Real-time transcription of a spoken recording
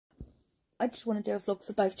I just want to do a vlog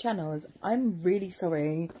for both channels. I'm really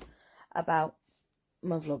sorry about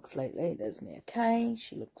my vlogs lately. There's Mia Kay.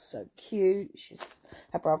 She looks so cute.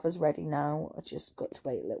 Her brother's ready now. I just got to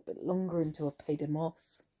wait a little bit longer until I paid him off.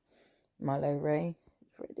 Milo Ray is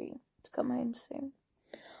ready to come home soon.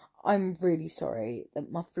 I'm really sorry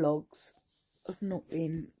that my vlogs have not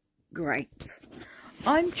been great.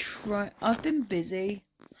 I've been busy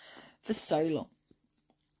for so long.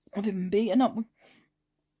 I've been beaten up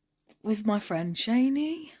with my friend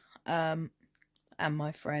Shani, and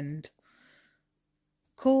my friend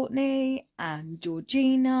Courtney, and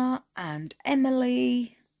Georgina, and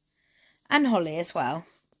Emily, and Holly as well.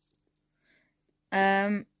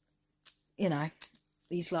 You know,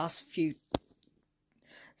 these last few.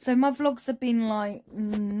 So my vlogs have been like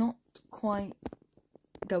not quite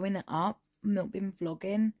going up. Not been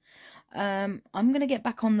vlogging. I'm gonna get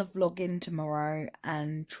back on the vlogging tomorrow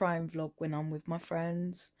and try and vlog when I'm with my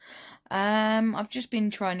friends. I've just been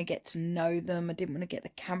trying to get to know them. I didn't want to get the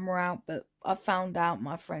camera out, but I found out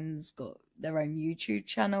my friends got their own YouTube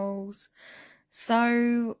channels,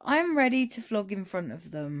 so I'm ready to vlog in front of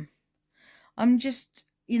them. I'm just,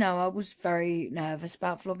 you know, I was very nervous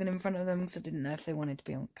about vlogging in front of them because I didn't know if they wanted to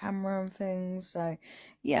be on camera and things. So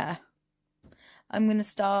yeah, I'm gonna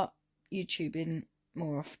start YouTubing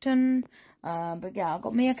more often. But yeah, I've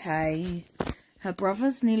got Mia Kay. Her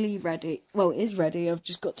brother's nearly ready. Well, is ready. I've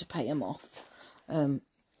just got to pay him off. And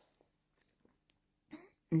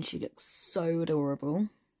she looks so adorable.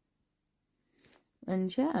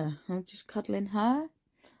 And yeah, I'm just cuddling her.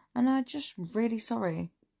 And I'm just really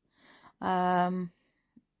sorry. I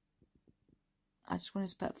just wanted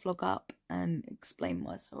to put a vlog up and explain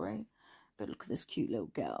why sorry. But look at this cute little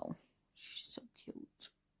girl. She's so cute.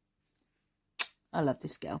 I love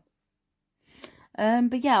this girl.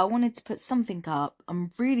 But yeah, I wanted to put something up.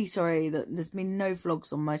 I'm really sorry that there's been no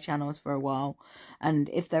vlogs on my channels for a while. And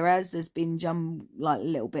if there has, there's been like a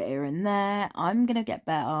little bit here and there. I'm going to get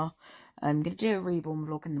better. I'm going to do a reborn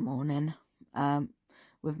vlog in the morning.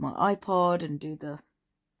 With my iPod and do the...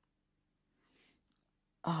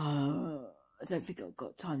 I don't think I've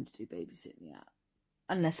got time to do Babysit Me Out.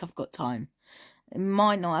 Unless I've got time. I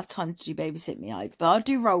might not have time to do Babysit Me Out. But I'll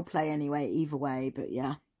do roleplay anyway, either way. But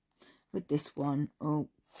yeah. With this one. Oh,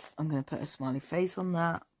 I'm going to put a smiley face on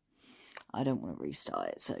that. I don't want to restart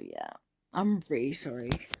it. So yeah. I'm really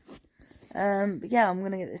sorry. But yeah, I'm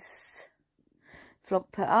going to get this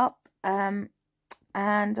vlog put up. And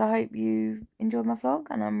I hope you enjoyed my vlog.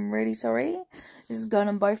 And I'm really sorry. This is going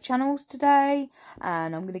on both channels today.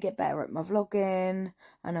 And I'm going to get better at my vlogging.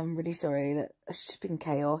 And I'm really sorry that it's just been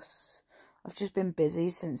chaos. I've just been busy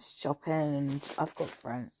since shopping. And I've got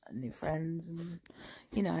new friends. And,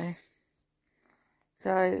 you know.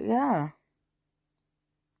 So, yeah.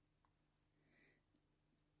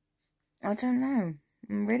 I don't know.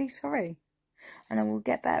 I'm really sorry. And I will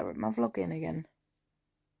get better at my vlogging again.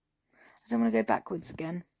 I don't want to go backwards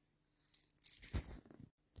again.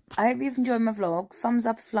 I hope you've enjoyed my vlog. Thumbs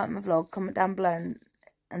up if you like my vlog. Comment down below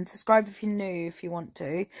and subscribe if you're new if you want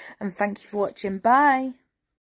to. And thank you for watching. Bye.